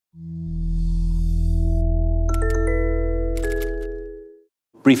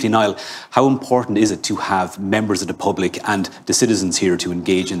Briefly, Niall, how important is it to have members of the public and the citizens here to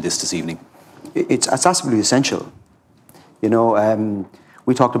engage in this evening? It's absolutely essential. You know,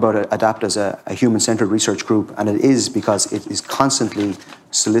 we talked about ADAPT as a human-centred research group, and it is because it is constantly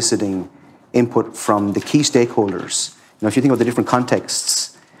soliciting input from the key stakeholders. You know, if you think of the different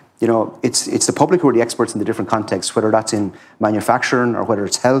contexts, you know, it's the public who are the experts in the different contexts, whether that's in manufacturing or whether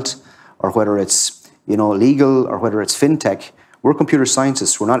it's health or whether it's, you know, legal or whether it's fintech. We're computer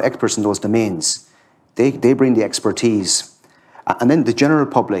scientists. We're not experts in those domains. They bring the expertise. And then the general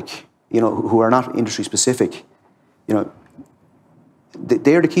public, you know, who are not industry specific, you know,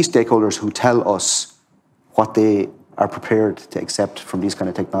 they're the key stakeholders who tell us what they are prepared to accept from these kind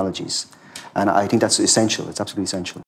of technologies. And I think that's essential. It's absolutely essential.